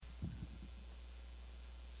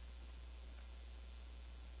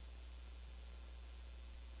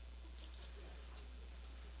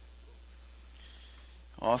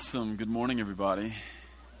Awesome. Good morning, everybody.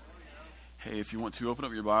 Hey, if you want to open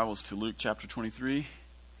up your Bibles to Luke chapter 23,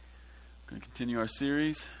 we're going to continue our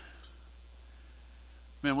series.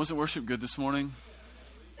 Man, wasn't worship good this morning?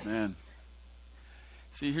 Man.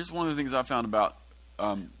 See, here's one of the things I found about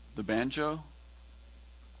the banjo.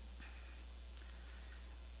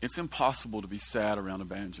 It's impossible to be sad around a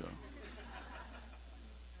banjo.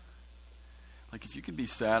 Like, if you can be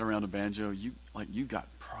sad around a banjo, you got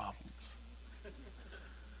problems.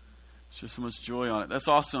 It's just so much joy on it. That's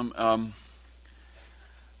awesome.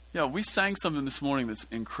 We sang something this morning that's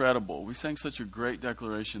incredible. We sang such a great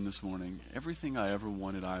declaration this morning. Everything I ever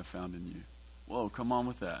wanted, I have found in you. Whoa, come on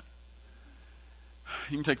with that.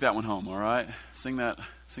 You can take that one home, all right? Sing that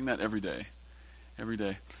every day. Every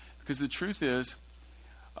day. Because the truth is,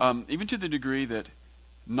 even to the degree that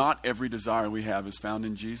not every desire we have is found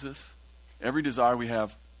in Jesus, every desire we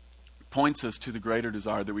have points us to the greater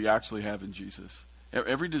desire that we actually have in Jesus.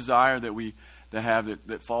 Every desire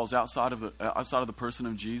that falls outside of the person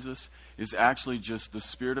of Jesus is actually just the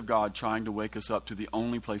Spirit of God trying to wake us up to the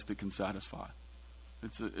only place that can satisfy.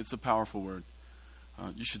 It's a powerful word.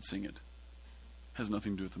 You should sing it. Has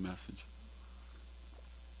nothing to do with the message.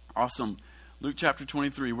 Awesome. Luke chapter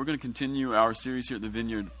 23. We're going to continue our series here at the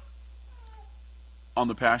Vineyard on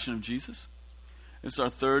the Passion of Jesus. It's our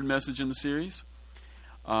third message in the series.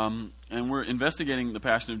 And we're investigating the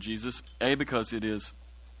Passion of Jesus, because it is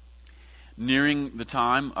nearing the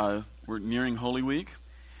time. We're nearing Holy Week,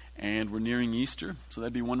 and we're nearing Easter, so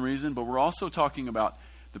that'd be one reason. But we're also talking about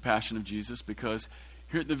the Passion of Jesus because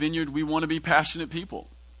here at the Vineyard, we want to be passionate people.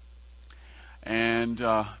 And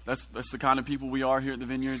that's the kind of people we are here at the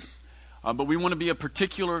Vineyard. But we want to be a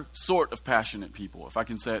particular sort of passionate people, if I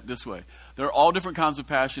can say it this way. There are all different kinds of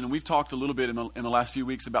passion, and we've talked a little bit in the last few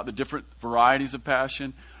weeks about the different varieties of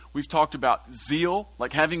passion. We've talked about zeal,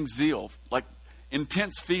 like having zeal, like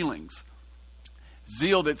intense feelings.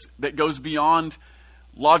 Zeal that goes beyond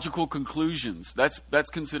logical conclusions. That's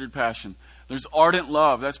considered passion. There's ardent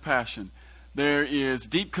love, that's passion. There is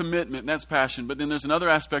deep commitment, that's passion. But then there's another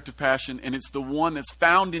aspect of passion, and it's the one that's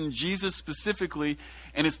found in Jesus specifically,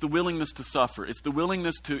 and it's the willingness to suffer. It's the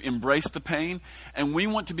willingness to embrace the pain. And we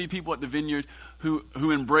want to be people at the Vineyard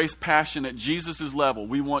who embrace passion at Jesus' level.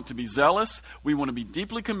 We want to be zealous, we want to be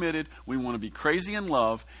deeply committed, we want to be crazy in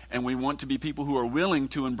love, and we want to be people who are willing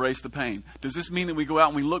to embrace the pain. Does this mean that we go out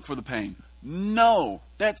and we look for the pain? No,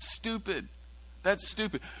 that's stupid. That's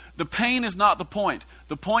stupid. The pain is not the point.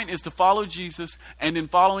 The point is to follow Jesus, and in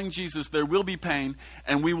following Jesus, there will be pain,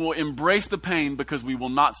 and we will embrace the pain because we will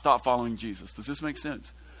not stop following Jesus. Does this make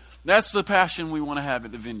sense? That's the passion we want to have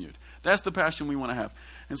at the Vineyard. That's the passion we want to have.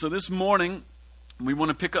 And so this morning, we want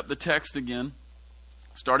to pick up the text again,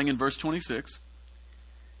 starting in verse 26,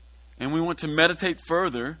 and we want to meditate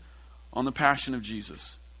further on the passion of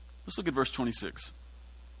Jesus. Let's look at verse 26.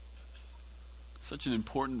 Such an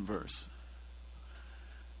important verse.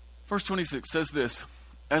 Verse 26 says this: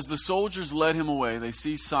 As the soldiers led him away, they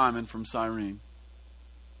seized Simon from Cyrene,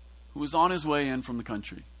 who was on his way in from the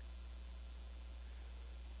country,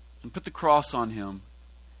 and put the cross on him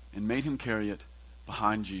and made him carry it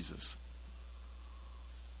behind Jesus.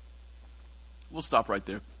 We'll stop right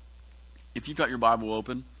there. If you've got your Bible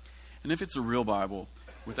open, and if it's a real Bible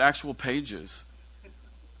with actual pages,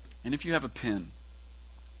 and if you have a pen,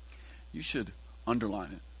 you should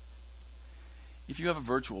underline it. If you have a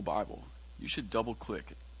virtual Bible, you should double click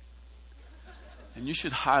it. And you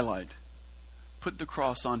should highlight, put the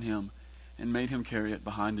cross on him and made him carry it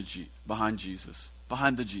behind Jesus.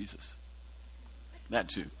 Behind the Jesus. That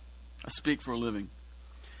too. I speak for a living.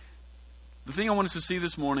 The thing I want us to see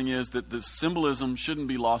this morning is that the symbolism shouldn't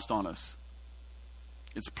be lost on us.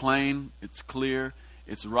 It's plain, it's clear,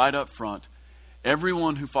 it's right up front.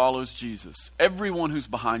 Everyone who follows Jesus, everyone who's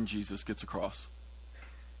behind Jesus gets a cross.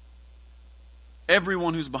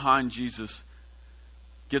 Everyone who's behind Jesus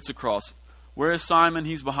gets a cross. Whereas Simon,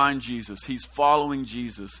 he's behind Jesus. He's following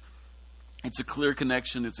Jesus. It's a clear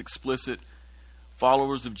connection. It's explicit.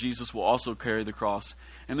 Followers of Jesus will also carry the cross.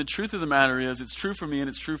 And the truth of the matter is, it's true for me and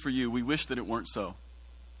it's true for you. We wish that it weren't so.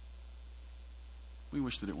 We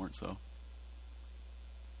wish that it weren't so.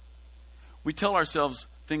 We tell ourselves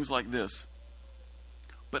things like this: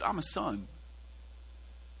 but I'm a son.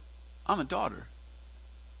 I'm a daughter.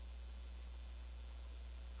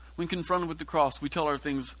 When confronted with the cross, we tell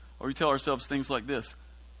ourselves things like this: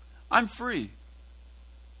 I'm free.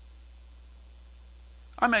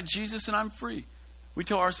 I'm at Jesus and I'm free. We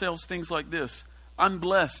tell ourselves things like this: I'm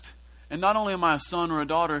blessed. And not only am I a son or a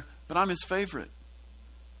daughter, but I'm his favorite.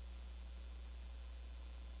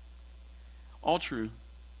 All true,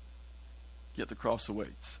 yet the cross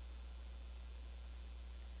awaits.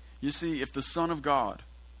 You see, if the Son of God,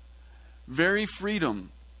 very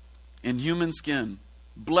freedom in human skin,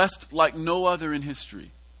 blessed like no other in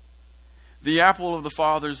history, the apple of the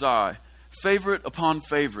Father's eye, favorite upon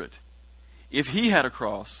favorite, if he had a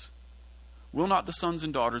cross, will not the sons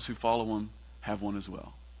and daughters who follow him have one as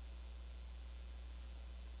well?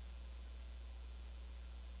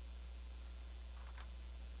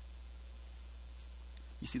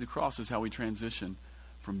 You see, the cross is how we transition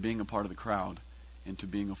from being a part of the crowd into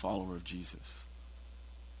being a follower of Jesus.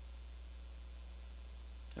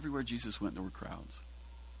 Everywhere Jesus went, there were crowds.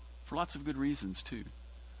 For lots of good reasons, too.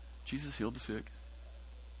 Jesus healed the sick,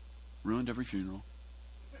 ruined every funeral,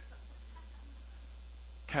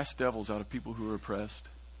 cast devils out of people who were oppressed.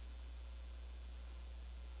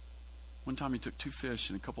 One time he took 2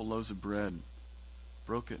 fish and a couple loaves of bread,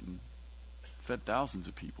 broke it, and fed thousands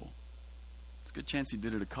of people. It's a good chance he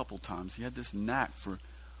did it a couple times. He had this knack for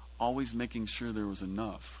always making sure there was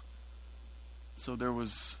enough. So there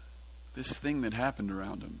was this thing that happened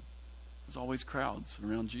around him. There's always crowds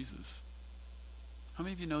around Jesus. How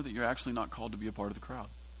many of you know that you're actually not called to be a part of the crowd?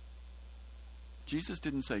 Jesus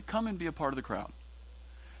didn't say, come and be a part of the crowd.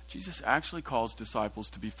 Jesus actually calls disciples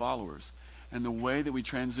to be followers. And the way that we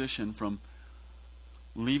transition from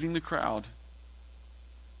leaving the crowd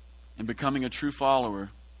and becoming a true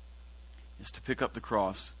follower is to pick up the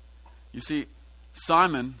cross. You see,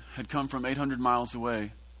 Simon had come from 800 miles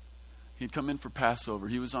away. He'd come in for Passover.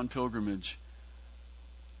 He was on pilgrimage.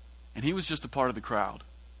 And he was just a part of the crowd.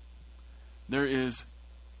 There is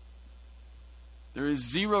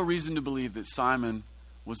zero reason to believe that Simon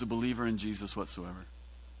was a believer in Jesus whatsoever.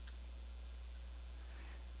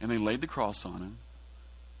 And they laid the cross on him,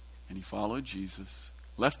 and he followed Jesus,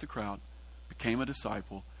 left the crowd, became a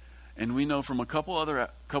disciple. And we know from a couple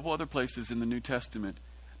other places in the New Testament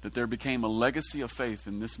that there became a legacy of faith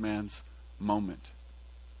in this man's moment.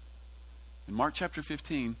 In Mark chapter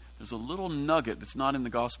 15, there's a little nugget that's not in the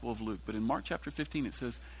Gospel of Luke, but in Mark chapter 15 it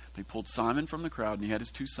says they pulled Simon from the crowd, and he had his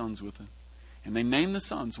 2 sons with him. And they named the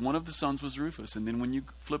sons. One of the sons was Rufus. And then when you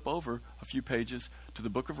flip over a few pages to the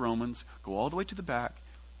book of Romans, go all the way to the back,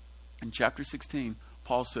 in chapter 16,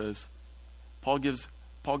 Paul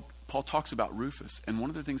talks about Rufus. And one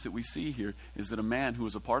of the things that we see here is that a man who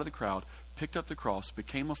was a part of the crowd picked up the cross,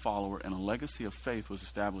 became a follower, and a legacy of faith was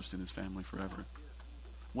established in his family forever.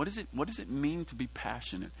 What does it mean to be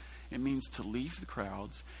passionate? It means to leave the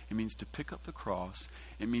crowds. It means to pick up the cross.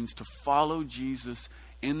 It means to follow Jesus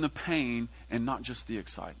in the pain and not just the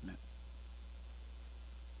excitement.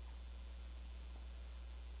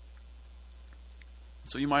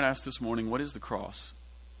 So you might ask this morning, what is the cross?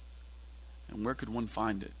 And where could one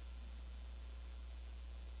find it?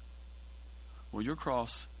 Well, your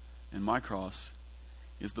cross and my cross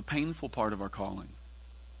is the painful part of our calling.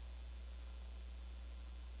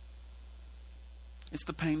 It's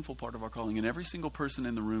the painful part of our calling. And every single person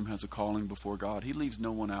in the room has a calling before God. He leaves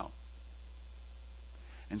no one out.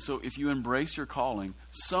 And so if you embrace your calling,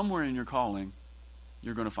 somewhere in your calling,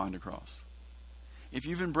 you're going to find a cross. If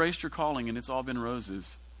you've embraced your calling and it's all been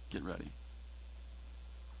roses, get ready.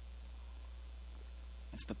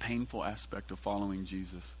 It's the painful aspect of following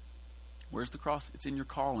Jesus. Where's the cross? It's in your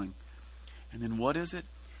calling. And then what is it?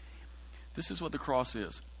 This is what the cross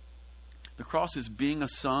is. The cross is being a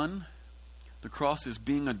son. The cross is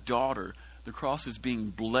being a daughter. The cross is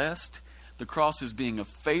being blessed. The cross is being a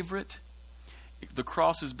favorite. The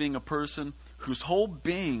cross is being a person whose whole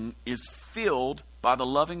being is filled by the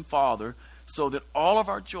loving Father, so that all of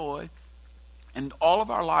our joy and all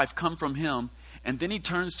of our life come from Him. And then He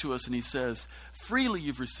turns to us and He says, freely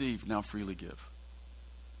you've received, now freely give.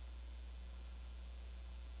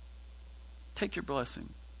 Take your blessing.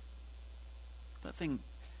 That thing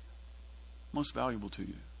most valuable to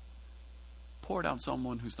you. Pour it out on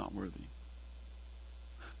someone who's not worthy.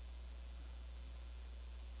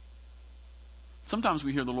 Sometimes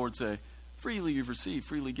we hear the Lord say, freely you've received,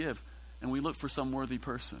 freely give. And we look for some worthy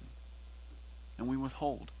person. And we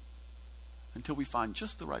withhold until we find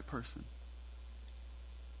just the right person.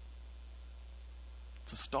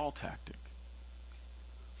 It's a stall tactic.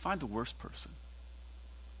 Find the worst person.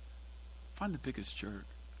 Find the biggest jerk.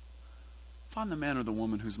 Find the man or the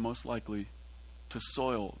woman who's most likely to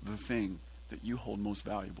soil the thing that you hold most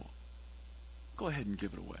valuable. Go ahead and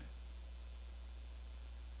give it away.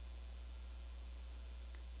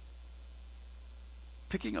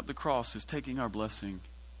 Picking up the cross is taking our blessing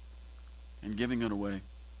and giving it away.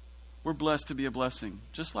 We're blessed to be a blessing,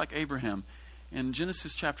 just like Abraham. In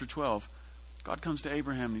Genesis chapter 12, God comes to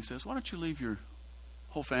Abraham and He says, why don't you leave your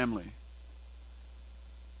whole family?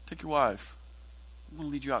 Take your wife. I'm going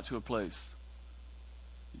to lead you out to a place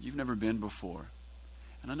that you've never been before.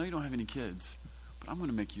 And I know you don't have any kids, but I'm going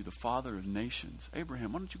to make you the father of nations.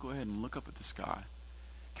 Abraham, why don't you go ahead and look up at the sky?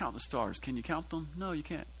 Count the stars. Can you count them? No, you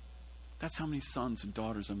can't. That's how many sons and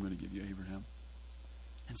daughters I'm going to give you, Abraham.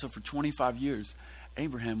 And so for 25 years,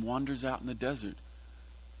 Abraham wanders out in the desert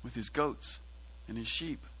with his goats and his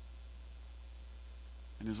sheep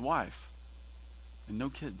and his wife and no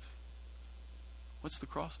kids. What's the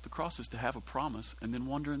cross? The cross is to have a promise and then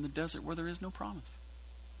wander in the desert where there is no promise.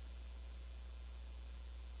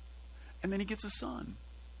 And then he gets a son.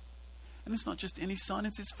 And it's not just any son,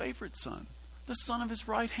 it's his favorite son. The son of his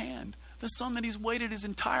right hand. The son that he's waited his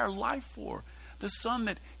entire life for. The son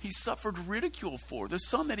that he suffered ridicule for. The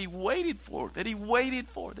son that he waited for, that he waited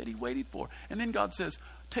for, that he waited for. And then God says,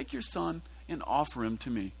 take your son and offer him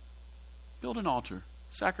to me. Build an altar.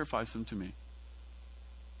 Sacrifice him to me.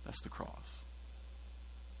 That's the cross.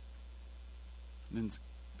 And then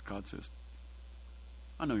God says,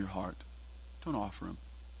 I know your heart. Don't offer him.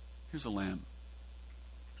 Here's a lamb.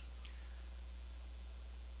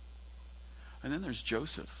 And then there's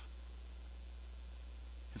Joseph,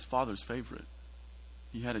 his father's favorite.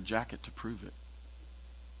 He had a jacket to prove it.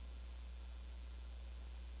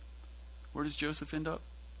 Where does Joseph end up?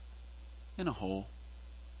 In a hole.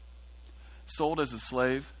 Sold as a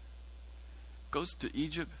slave, goes to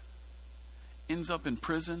Egypt, ends up in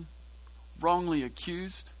prison, wrongly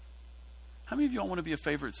accused. How many of y'all want to be a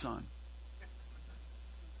favorite son?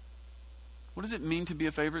 What does it mean to be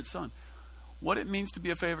a favorite son? What it means to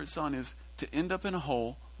be a favorite son is to end up in a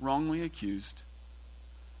hole, wrongly accused,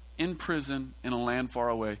 in prison, in a land far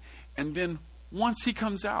away. And then once he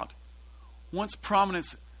comes out, once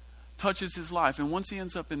prominence touches his life, and once he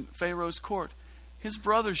ends up in Pharaoh's court, his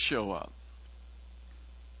brothers show up.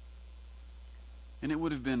 And it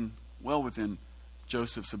would have been well within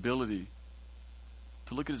Joseph's ability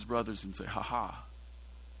to look at his brothers and say, ha ha,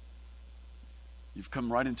 you've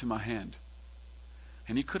come right into my hand.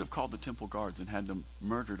 And he could have called the temple guards and had them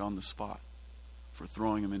murdered on the spot for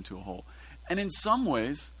throwing him into a hole. And in some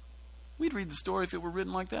ways, we'd read the story if it were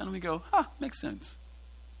written like that and we go, makes sense.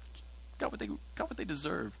 Got what they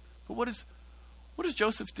deserve. But what does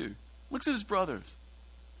Joseph do? Looks at his brothers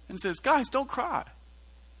and says, guys, don't cry.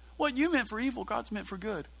 What you meant for evil, God's meant for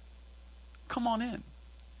good. Come on in.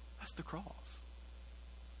 That's the cross.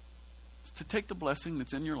 It's to take the blessing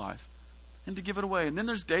that's in your life and to give it away. And then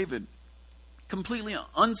there's David, completely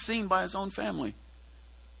unseen by his own family.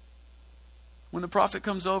 When the prophet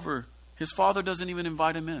comes over, his father doesn't even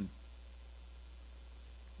invite him in.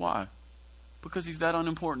 Why? Because he's that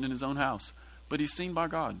unimportant in his own house. But he's seen by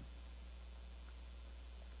God.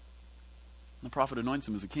 The prophet anoints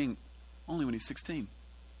him as a king only when he's 16.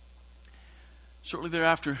 Shortly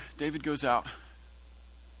thereafter, David goes out,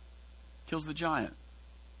 kills the giant,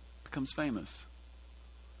 becomes famous.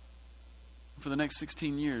 For the next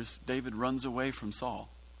 16 years, David runs away from Saul.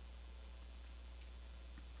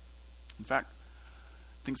 In fact,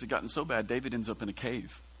 things had gotten so bad, David ends up in a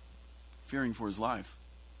cave, fearing for his life.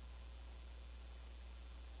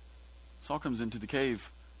 Saul comes into the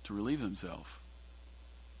cave to relieve himself.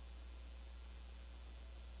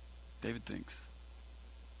 David thinks,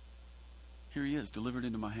 here he is, delivered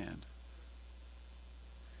into my hand.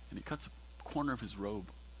 And he cuts a corner of his robe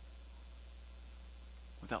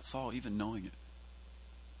without Saul even knowing it.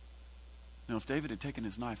 Now, if David had taken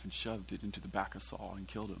his knife and shoved it into the back of Saul and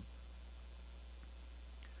killed him,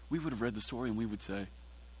 we would have read the story and we would say,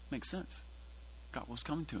 makes sense. God was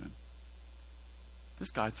coming to him.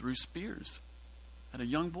 This guy threw spears at a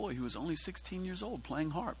young boy who was only 16 years old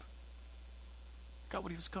playing harp. Got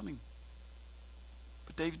what he was coming.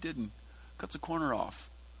 But David didn't. Cuts a corner off.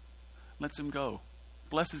 Lets him go.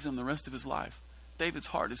 Blesses him the rest of his life. David's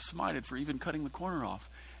heart is smited for even cutting the corner off.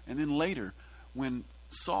 And then later, when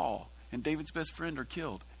Saul and David's best friend are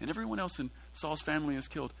killed, and everyone else in Saul's family is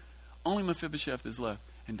killed, only Mephibosheth is left.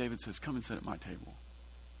 And David says, come and sit at my table.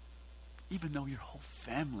 Even though your whole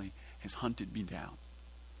family has hunted me down.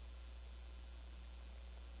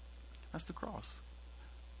 That's the cross.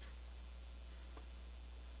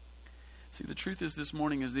 See, the truth is this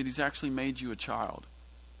morning is that he's actually made you a child.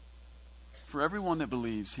 For everyone that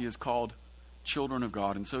believes, he is called children of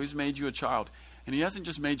God. And so he's made you a child. And he hasn't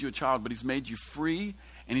just made you a child, but he's made you free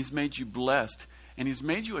and he's made you blessed. And he's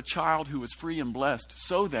made you a child who is free and blessed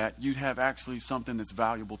so that you'd have actually something that's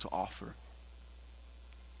valuable to offer.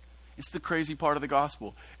 It's the crazy part of the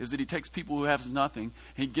gospel, is that he takes people who have nothing,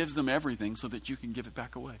 he gives them everything so that you can give it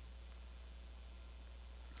back away.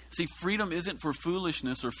 See, freedom isn't for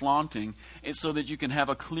foolishness or flaunting. It's so that you can have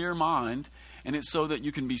a clear mind, and it's so that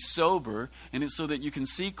you can be sober, and it's so that you can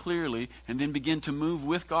see clearly and then begin to move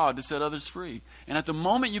with God to set others free. And at the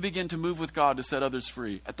moment you begin to move with God to set others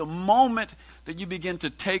free, at the moment that you begin to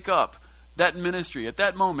take up that ministry, at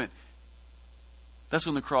that moment, that's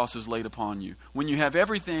when the cross is laid upon you. When you have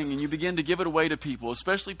everything and you begin to give it away to people,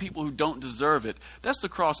 especially people who don't deserve it, that's the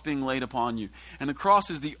cross being laid upon you. And the cross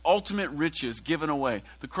is the ultimate riches given away.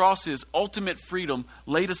 The cross is ultimate freedom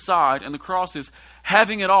laid aside, and the cross is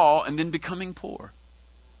having it all and then becoming poor.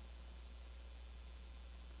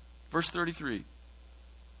 Verse 33.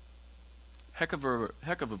 Heck of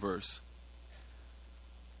a verse.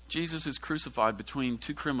 Jesus is crucified between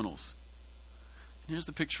two criminals. Here's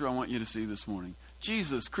the picture I want you to see this morning.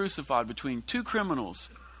 Jesus crucified between two criminals.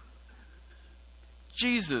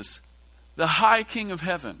 Jesus, the high King of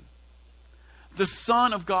heaven, the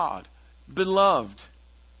Son of God, beloved,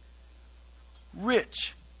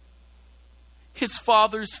 rich, his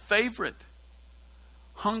Father's favorite,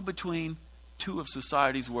 hung between two of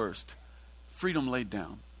society's worst. Freedom laid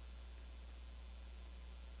down.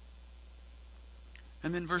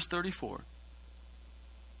 And then verse 34.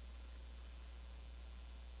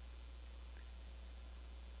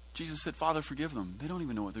 Jesus said, Father, forgive them. They don't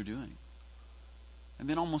even know what they're doing. And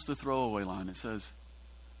then almost a throwaway line, it says,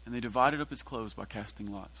 and they divided up his clothes by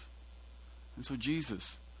casting lots. And so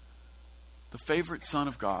Jesus, the favorite Son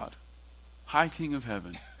of God, high King of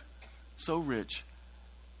heaven, so rich,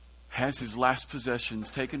 has his last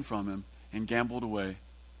possessions taken from him and gambled away,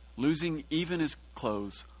 losing even his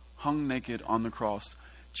clothes, hung naked on the cross.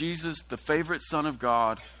 Jesus, the favorite Son of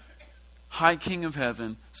God, high King of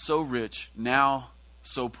heaven, so rich, now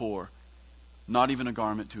so poor, not even a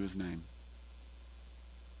garment to his name.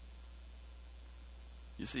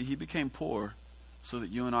 You see, he became poor so that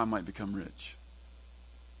you and I might become rich.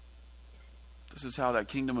 This is how that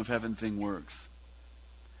kingdom of heaven thing works.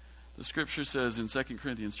 The scripture says in 2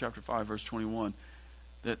 Corinthians chapter 5, verse 21,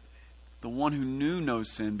 that the one who knew no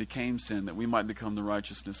sin became sin, that we might become the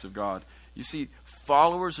righteousness of God. You see,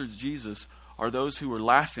 followers of Jesus are those who are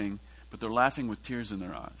laughing, but they're laughing with tears in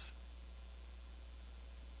their eyes.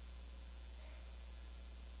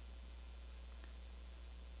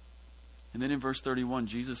 And then in verse 31,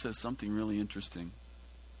 Jesus says something really interesting.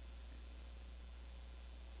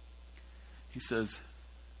 He says,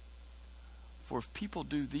 for if people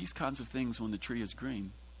do these kinds of things when the tree is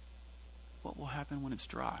green, what will happen when it's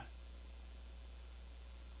dry?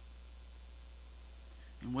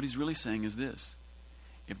 And what he's really saying is this.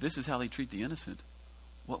 If this is how they treat the innocent,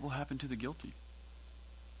 what will happen to the guilty?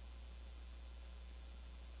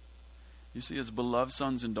 You see, as beloved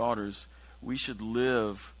sons and daughters, we should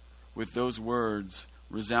live with those words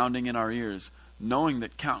resounding in our ears, knowing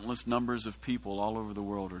that countless numbers of people all over the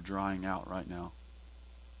world are drying out right now.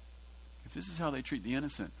 If this is how they treat the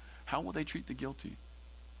innocent, how will they treat the guilty?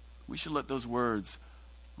 We should let those words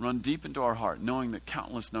run deep into our heart, knowing that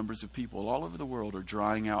countless numbers of people all over the world are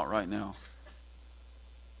drying out right now.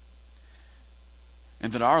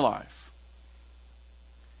 And that our life,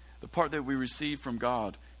 the part that we receive from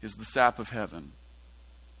God, is the sap of heaven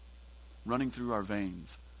running through our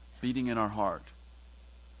veins, beating in our heart,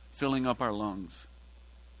 filling up our lungs.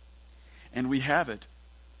 And we have it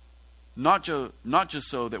not just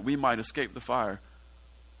so that we might escape the fire,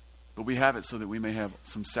 but we have it so that we may have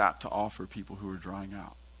some sap to offer people who are drying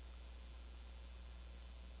out.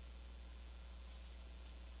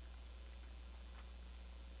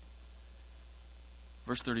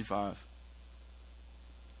 Verse 35.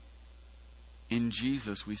 In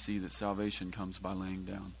Jesus we see that salvation comes by laying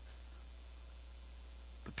down.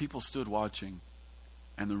 The people stood watching,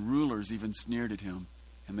 and the rulers even sneered at him,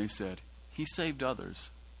 and they said, he saved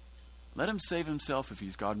others. Let him save himself if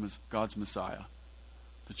he's God's Messiah,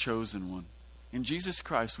 the chosen one. In Jesus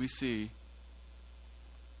Christ we see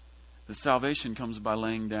that salvation comes by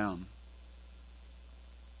laying down.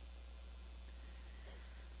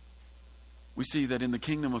 We see that in the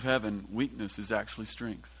kingdom of heaven, weakness is actually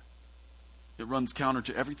strength. It runs counter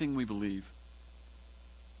to everything we believe.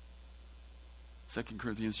 2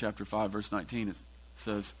 Corinthians chapter 5, verse 19, it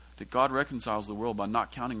says that God reconciles the world by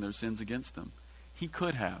not counting their sins against them. He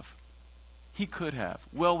could have,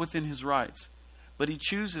 well within his rights. But he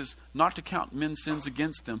chooses not to count men's sins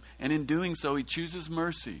against them, and in doing so, he chooses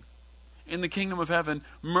mercy. In the kingdom of heaven,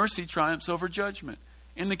 mercy triumphs over judgment.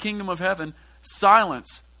 In the kingdom of heaven,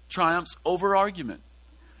 silence triumphs over argument.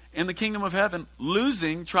 In the kingdom of heaven,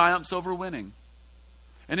 losing triumphs over winning.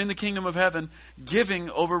 And in the kingdom of heaven, giving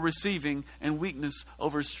over receiving and weakness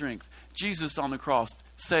over strength. Jesus on the cross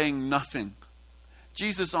saying nothing.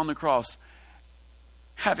 Jesus on the cross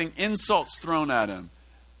having insults thrown at him.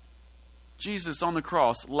 Jesus on the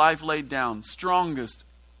cross, life laid down, strongest,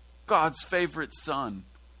 God's favorite son.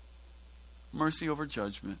 Mercy over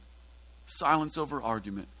judgment, silence over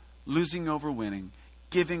argument, losing over winning,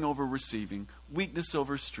 giving over receiving, weakness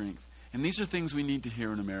over strength. And these are things we need to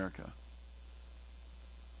hear in America.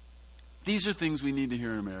 These are things we need to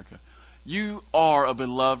hear in America. You are a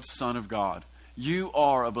beloved son of God. You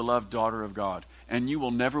are a beloved daughter of God. And you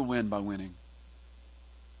will never win by winning.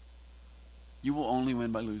 You will only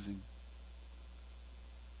win by losing.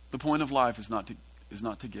 The point of life is not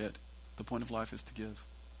to get. The point of life is to give.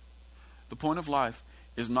 The point of life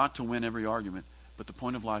is not to win every argument, but the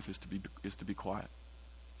point of life is to be quiet.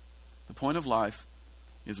 The point of life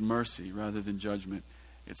is mercy rather than judgment.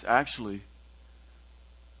 It's actually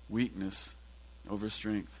weakness over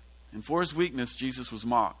strength. And for his weakness, Jesus was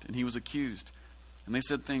mocked and he was accused. And they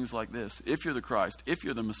said things like this: if you're the Christ, if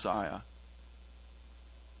you're the Messiah,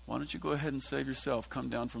 why don't you go ahead and save yourself? Come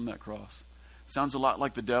down from that cross. Sounds a lot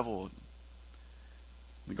like the devil in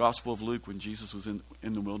the Gospel of Luke when Jesus was in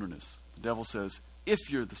the wilderness. The devil says,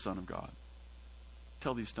 if you're the Son of God,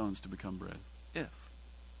 tell these stones to become bread. If.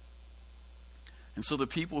 And so the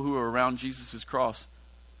people who were around Jesus' cross,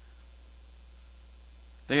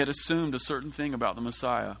 they had assumed a certain thing about the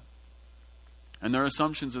Messiah. And their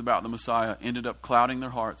assumptions about the Messiah ended up clouding their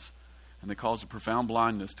hearts, and they caused a profound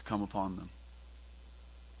blindness to come upon them.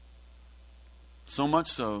 So much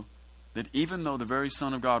so that even though the very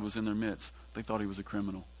Son of God was in their midst, they thought he was a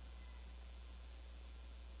criminal.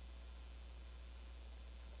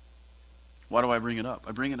 Why do I bring it up?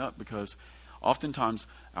 I bring it up because oftentimes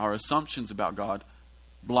our assumptions about God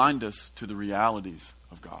blind us to the realities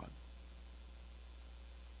of God.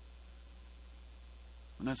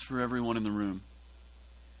 And that's for everyone in the room.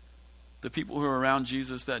 The people who were around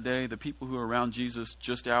Jesus that day, the people who were around Jesus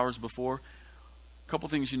just hours before, a couple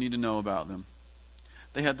things you need to know about them.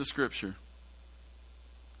 They had the Scripture.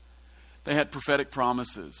 They had prophetic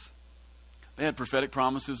promises. They had prophetic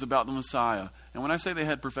promises about the Messiah. And when I say they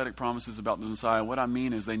had prophetic promises about the Messiah, what I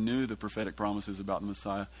mean is they knew the prophetic promises about the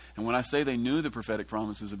Messiah. And when I say they knew the prophetic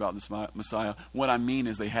promises about the Messiah, what I mean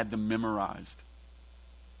is they had them memorized.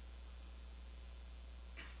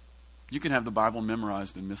 You can have the Bible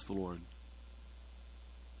memorized and miss the Lord.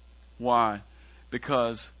 Why?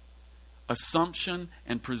 Because assumption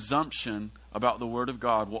and presumption about the Word of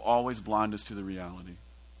God will always blind us to the reality.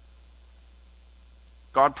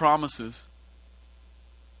 God promises,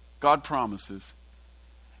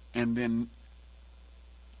 and then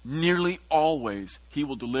nearly always He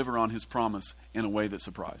will deliver on His promise in a way that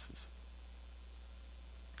surprises.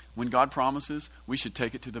 When God promises, we should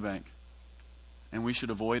take it to the bank. And we should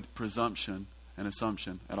avoid presumption and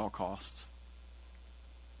assumption at all costs.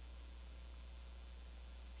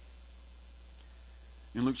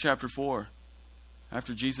 In Luke chapter 4,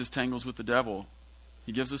 after Jesus tangles with the devil,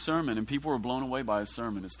 He gives a sermon, and people are blown away by His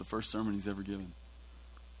sermon. It's the first sermon He's ever given.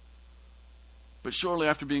 But shortly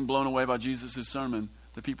after being blown away by Jesus' sermon,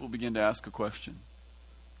 the people begin to ask a question.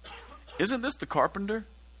 Isn't this the carpenter?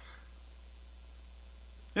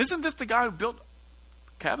 Isn't this the guy who built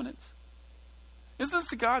cabinets? Isn't this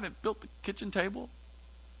the guy that built the kitchen table?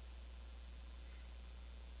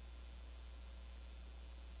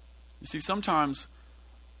 You see, sometimes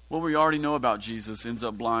what we already know about Jesus ends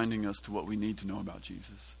up blinding us to what we need to know about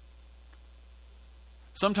Jesus.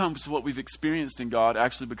 Sometimes what we've experienced in God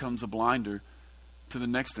actually becomes a blinder to the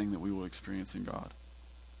next thing that we will experience in God.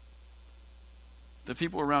 The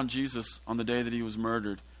people around Jesus on the day that He was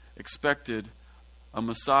murdered expected a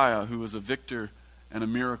Messiah who was a victor and a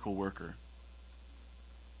miracle worker.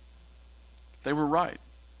 They were right,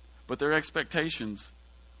 but their expectations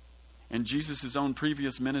and Jesus' own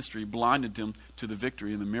previous ministry blinded them to the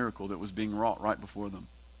victory and the miracle that was being wrought right before them.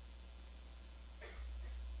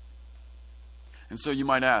 And so you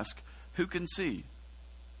might ask, who can see?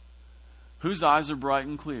 Whose eyes are bright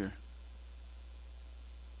and clear?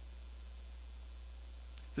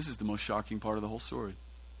 This is the most shocking part of the whole story.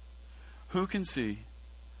 Who can see?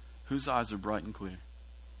 Whose eyes are bright and clear?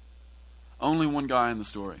 Only one guy in the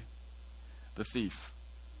story. The thief,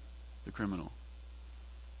 the criminal.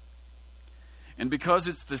 And because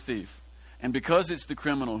it's the thief, and because it's the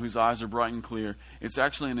criminal whose eyes are bright and clear, it's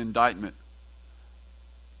actually an indictment.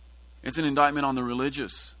 It's an indictment on the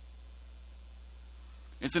religious.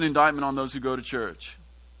 It's an indictment on those who go to church.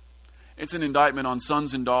 It's an indictment on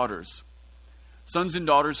sons and daughters. Sons and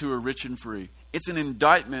daughters who are rich and free. It's an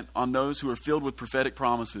indictment on those who are filled with prophetic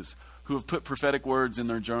promises, who have put prophetic words in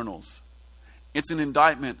their journals. It's an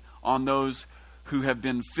indictment on those who have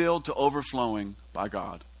been filled to overflowing by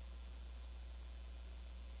God.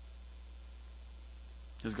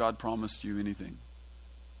 Has God promised you anything?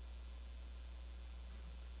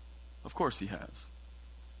 Of course he has.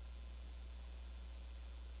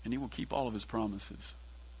 And he will keep all of his promises.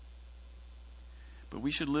 But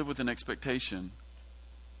we should live with an expectation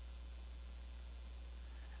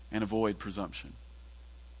and avoid presumption.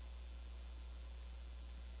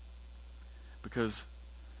 Because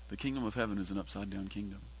the kingdom of heaven is an upside-down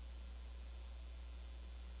kingdom.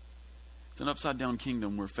 It's an upside-down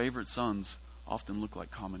kingdom where favorite sons often look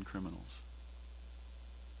like common criminals.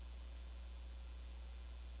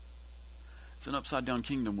 It's an upside-down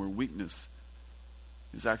kingdom where weakness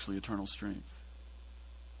is actually eternal strength.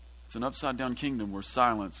 It's an upside-down kingdom where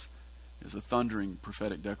silence is a thundering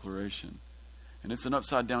prophetic declaration. And it's an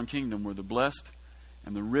upside-down kingdom where the blessed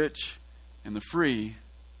and the rich and the free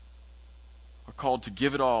are called to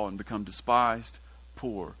give it all and become despised,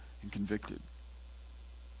 poor, and convicted.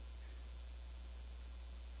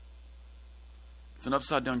 It's an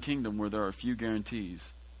upside-down kingdom where there are few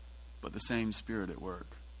guarantees, but the same Spirit at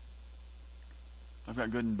work. I've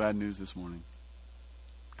got good and bad news this morning.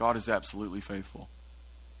 God is absolutely faithful,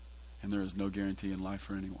 and there is no guarantee in life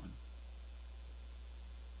for anyone.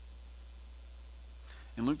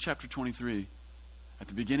 In Luke chapter 23, at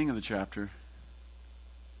the beginning of the chapter,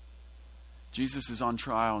 Jesus is on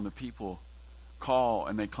trial, and the people call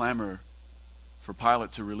and they clamor for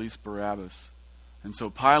Pilate to release Barabbas. And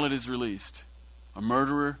so Pilate is released. A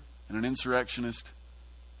murderer and an insurrectionist,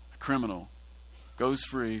 a criminal, goes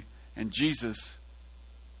free, and Jesus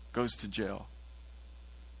goes to jail.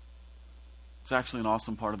 It's actually an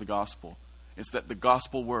awesome part of the gospel. It's that the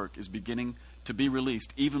gospel work is beginning to be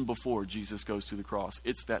released even before Jesus goes to the cross.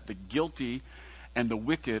 It's that the guilty and the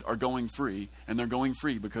wicked are going free, and they're going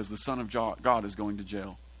free because the Son of God is going to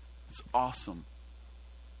jail. It's awesome.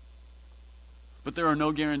 But there are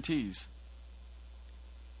no guarantees.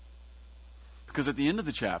 Because at the end of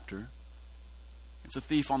the chapter, it's a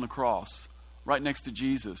thief on the cross, right next to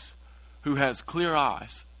Jesus, who has clear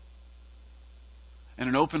eyes and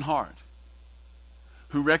an open heart,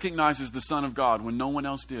 who recognizes the Son of God when no one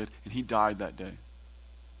else did, and he died that day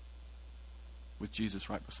with Jesus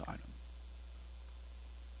right beside him.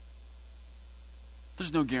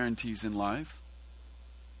 There's no guarantees in life.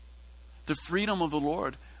 The freedom of the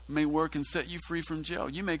Lord may work and set you free from jail.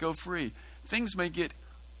 You may go free. Things may get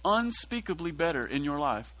unspeakably better in your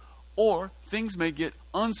life, or things may get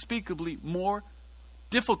unspeakably more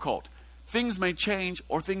difficult. Things may change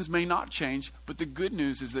or things may not change, but the good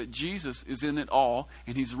news is that Jesus is in it all,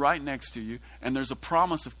 and he's right next to you, and there's a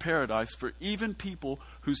promise of paradise for even people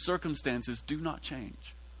whose circumstances do not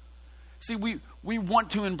change. See, we want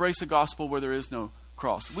to embrace a gospel where there is no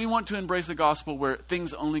cross. We want to embrace a gospel where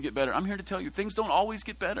things only get better. I'm here to tell you, things don't always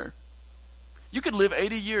get better. You could live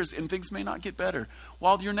 80 years and things may not get better,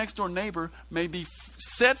 while your next door neighbor may be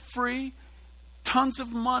set free, tons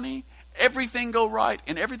of money, everything go right,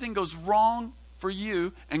 and everything goes wrong for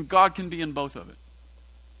you, and God can be in both of it.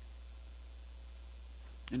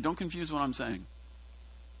 And don't confuse what I'm saying.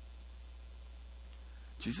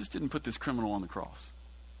 Jesus didn't put this criminal on the cross.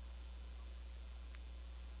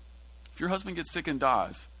 If your husband gets sick and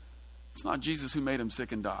dies, it's not Jesus who made him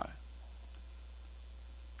sick and die.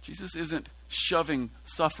 Jesus isn't shoving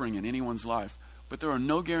suffering in anyone's life, but there are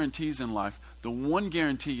no guarantees in life. The one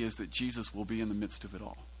guarantee is that Jesus will be in the midst of it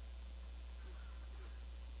all.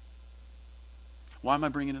 Why am I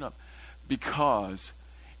bringing it up? Because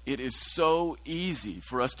it is so easy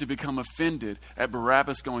for us to become offended at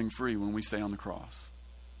Barabbas going free when we stay on the cross.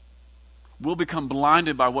 We'll become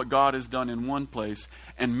blinded by what God has done in one place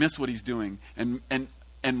and miss what he's doing, and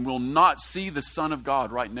will not see the Son of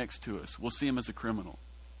God right next to us. We'll see him as a criminal.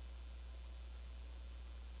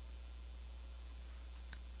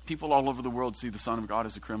 People all over the world see the Son of God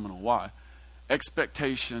as a criminal. Why?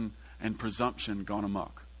 Expectation and presumption gone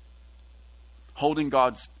amok. Holding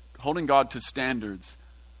God to standards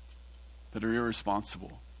that are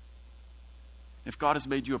irresponsible. If God has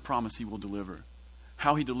made you a promise, he will deliver.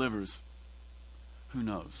 How he delivers, who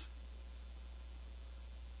knows?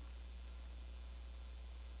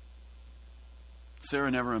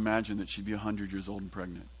 Sarah never imagined that she'd be 100 years old and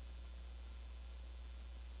pregnant.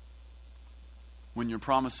 When your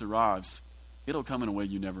promise arrives, it'll come in a way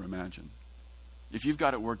you never imagined. If you've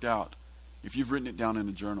got it worked out, if you've written it down in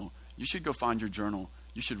a journal, you should go find your journal.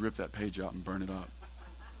 You should rip that page out and burn it up.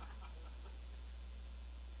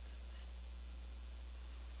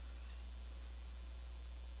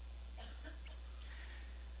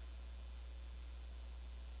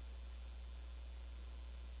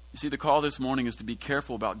 You see, the call this morning is to be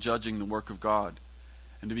careful about judging the work of God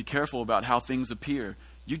and to be careful about how things appear.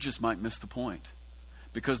 You just might miss the point.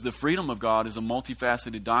 Because the freedom of God is a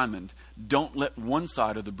multifaceted diamond. Don't let one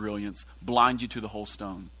side of the brilliance blind you to the whole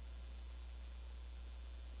stone.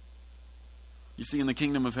 You see, in the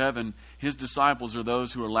kingdom of heaven, his disciples are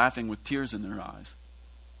those who are laughing with tears in their eyes.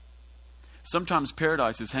 Sometimes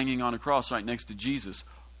paradise is hanging on a cross right next to Jesus,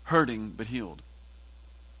 hurting but healed.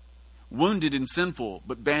 Wounded and sinful,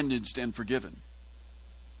 but bandaged and forgiven.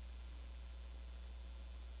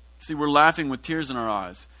 See, we're laughing with tears in our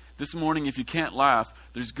eyes. This morning, if you can't laugh,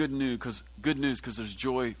 there's good news because there's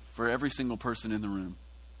joy for every single person in the room.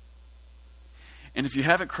 And if you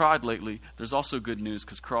haven't cried lately, there's also good news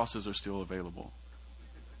because crosses are still available.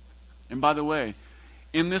 And by the way,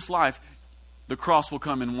 in this life, the cross will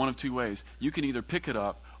come in one of two ways. You can either pick it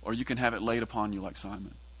up or you can have it laid upon you like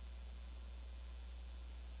Simon.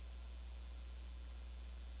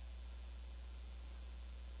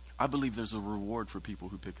 I believe there's a reward for people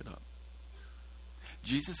who pick it up.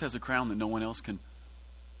 Jesus has a crown that no one else can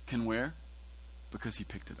wear because he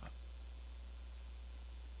picked it up.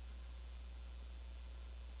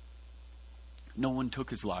 No one took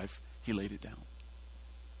his life, he laid it down.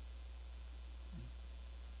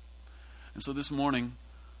 And so this morning,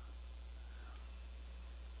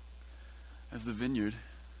 as the Vineyard,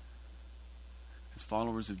 as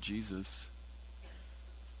followers of Jesus,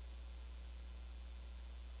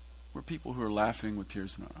 we're people who are laughing with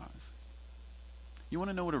tears in our eyes. You want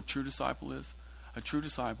to know what a true disciple is? A true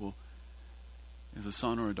disciple is a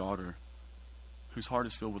son or a daughter whose heart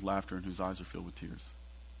is filled with laughter and whose eyes are filled with tears.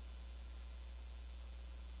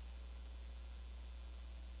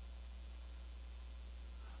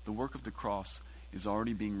 The work of the cross is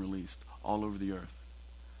already being released all over the earth.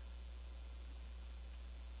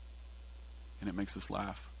 And it makes us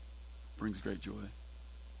laugh, brings great joy.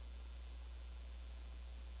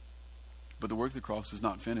 But the work of the cross is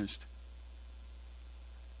not finished.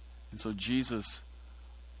 And so Jesus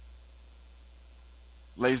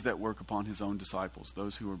lays that work upon his own disciples,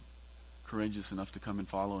 those who are courageous enough to come and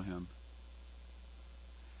follow him.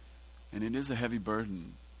 And it is a heavy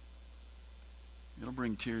burden. It'll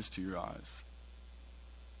bring tears to your eyes.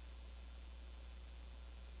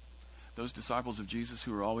 Those disciples of Jesus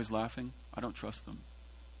who are always laughing, I don't trust them.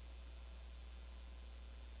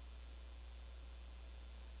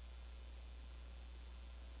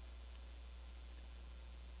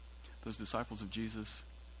 Those disciples of Jesus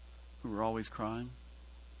who are always crying,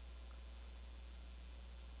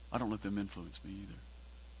 I don't let them influence me either.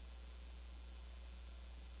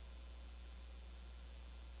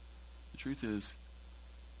 The truth is,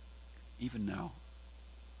 even now,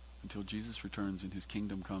 until Jesus returns and his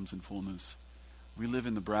kingdom comes in fullness, we live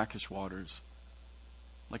in the brackish waters,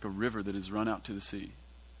 like a river that is run out to the sea.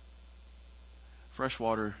 Fresh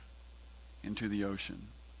water into the ocean.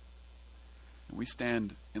 And we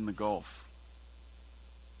stand in the Gulf.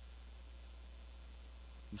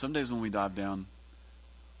 And some days when we dive down,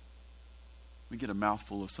 we get a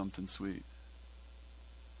mouthful of something sweet.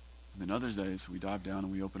 And then other days we dive down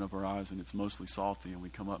and we open up our eyes and it's mostly salty and we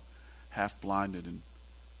come up half blinded and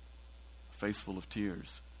face full of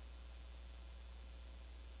tears.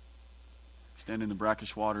 Stand in the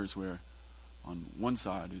brackish waters where on one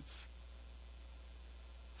side it's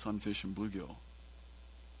sunfish and bluegill.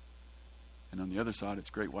 And on the other side it's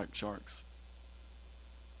great white sharks.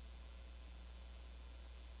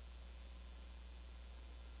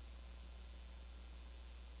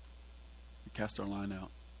 We cast our line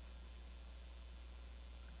out,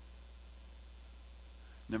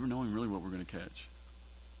 never knowing really what we're going to catch.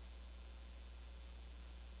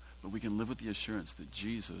 But we can live with the assurance that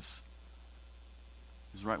Jesus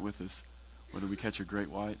is right with us, whether we catch a great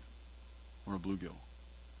white or a bluegill.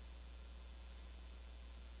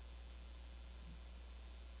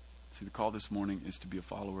 See, the call this morning is to be a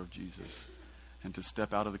follower of Jesus and to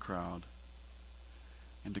step out of the crowd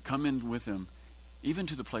and to come in with him even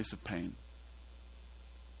to the place of pain.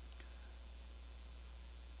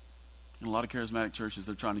 In a lot of charismatic churches,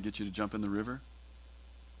 they're trying to get you to jump in the river.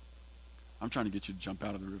 I'm trying to get you to jump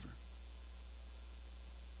out of the river.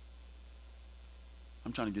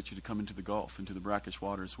 I'm trying to get you to come into the Gulf, into the brackish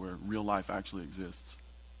waters where real life actually exists.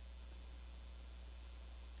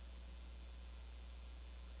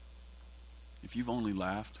 If you've only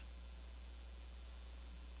laughed,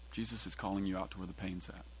 Jesus is calling you out to where the pain's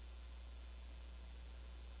at.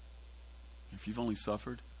 If you've only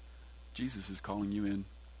suffered, Jesus is calling you in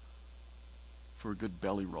for a good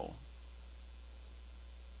belly roll.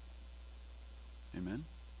 Amen?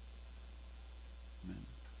 Amen.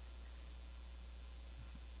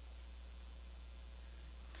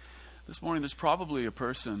 This morning there's probably a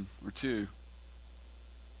person or two,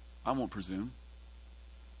 I won't presume,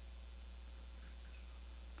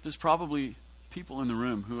 There's probably people in the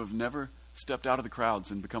room who have never stepped out of the crowds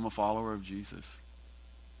and become a follower of Jesus.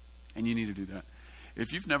 And you need to do that.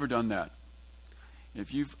 If you've never done that,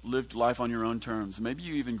 if you've lived life on your own terms, maybe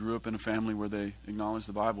you even grew up in a family where they acknowledge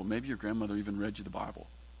the Bible. Maybe your grandmother even read you the Bible.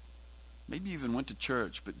 Maybe you even went to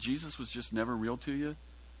church, but Jesus was just never real to you.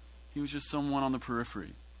 He was just someone on the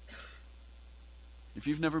periphery. If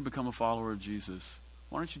you've never become a follower of Jesus,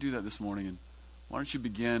 why don't you do that this morning? And why don't you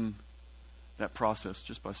begin that process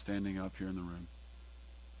just by standing up here in the room,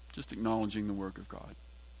 just acknowledging the work of God.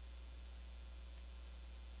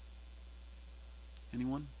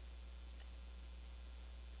 Anyone?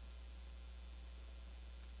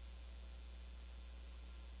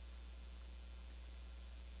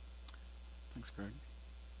 Thanks, Greg.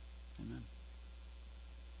 Amen.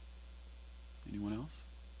 Anyone else?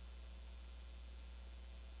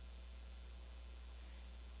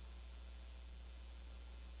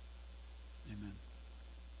 Amen.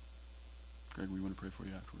 Greg, we want to pray for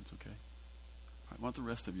you afterwards, okay? All right, why don't the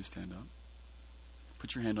rest of you stand up?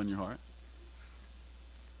 Put your hand on your heart.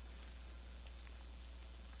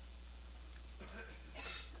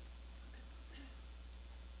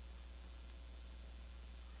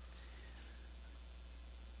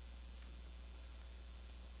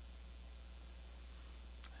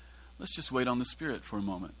 Let's just wait on the Spirit for a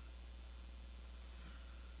moment.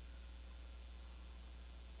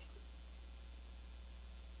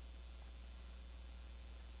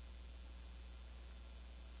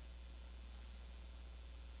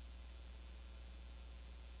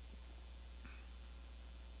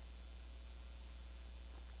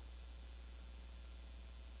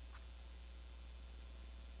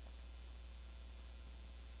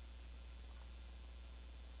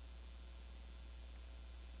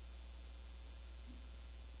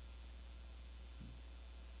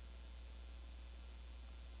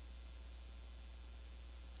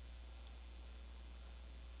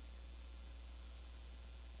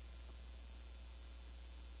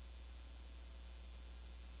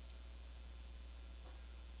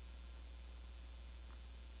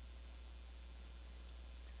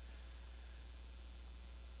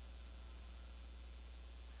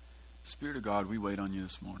 Spirit of God, we wait on you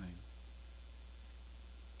this morning.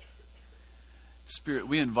 Spirit,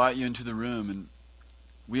 we invite you into the room, and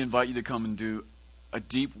we invite you to come and do a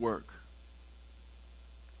deep work.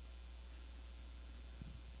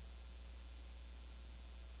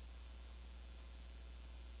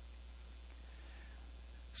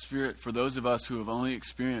 Spirit, for those of us who have only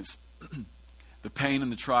experienced the pain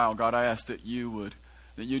and the trial, God, I ask that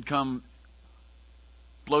you'd come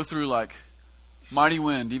blow through like mighty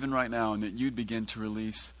wind, even right now, and that you'd begin to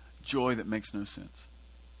release joy that makes no sense.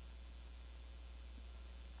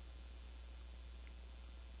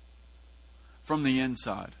 From the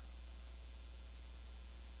inside,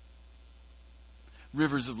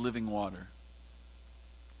 rivers of living water.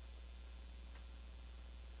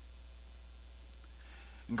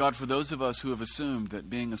 And God, for those of us who have assumed that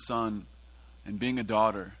being a son and being a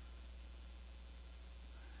daughter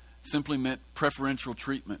simply meant preferential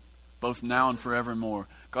treatment, both now and forevermore,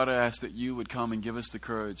 God, I ask that you would come and give us the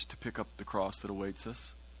courage to pick up the cross that awaits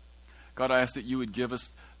us. God, I ask that you would give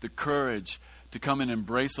us the courage to come and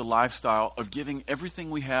embrace a lifestyle of giving everything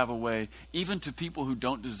we have away, even to people who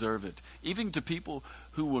don't deserve it, even to people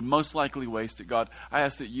who would most likely waste it. God, I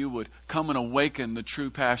ask that you would come and awaken the true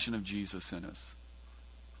passion of Jesus in us.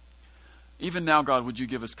 Even now, God, would you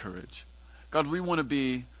give us courage? God, we want to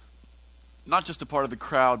be not just a part of the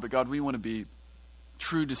crowd, but God, we want to be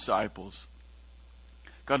true disciples.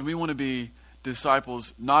 God, we want to be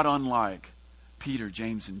disciples not unlike Peter,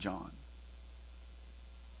 James, and John.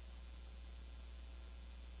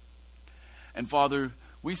 And Father,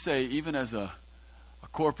 we say, even as a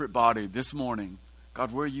corporate body this morning,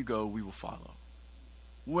 God, where you go, we will follow.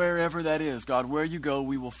 Wherever that is, God, where you go,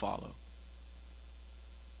 we will follow.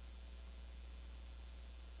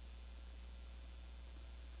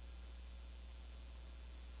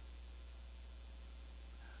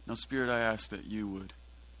 Now, Spirit, I ask that you would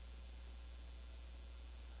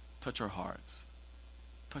touch our hearts,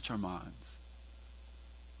 touch our minds,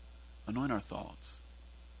 anoint our thoughts,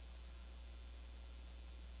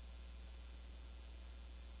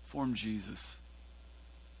 form Jesus.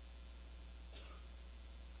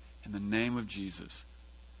 In the name of Jesus,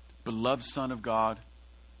 beloved Son of God,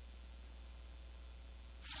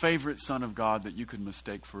 favorite Son of God that you could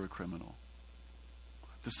mistake for a criminal.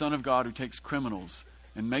 The Son of God who takes criminals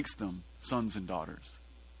and makes them sons and daughters.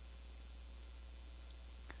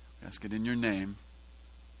 We ask it in your name.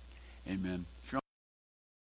 Amen.